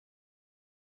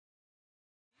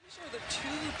These are the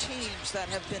two teams that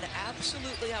have been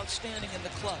absolutely outstanding in the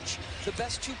clutch. The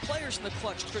best two players in the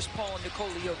clutch, Chris Paul and Nikola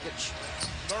Jokic.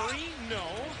 Murray, no.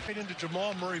 Right into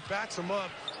Jamal Murray, backs him up,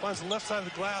 finds the left side of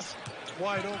the glass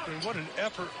wide open. What an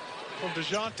effort from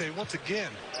DeJounte once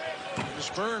again. The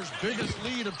Spurs' biggest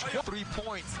lead of 3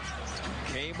 points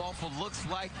came off of looks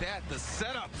like that. The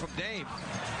setup from Dame.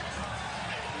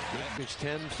 Jokic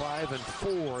 10, 5, and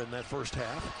 4 in that first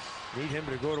half. Need him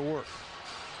to go to work.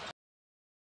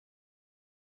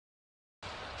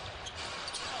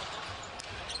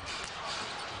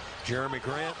 Jeremy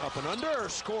Grant up and under,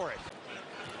 scoring.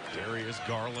 Darius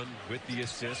Garland with the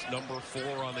assist, number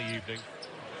 4 on the evening.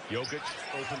 Jokic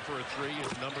open for a 3.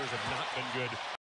 His numbers have not been good.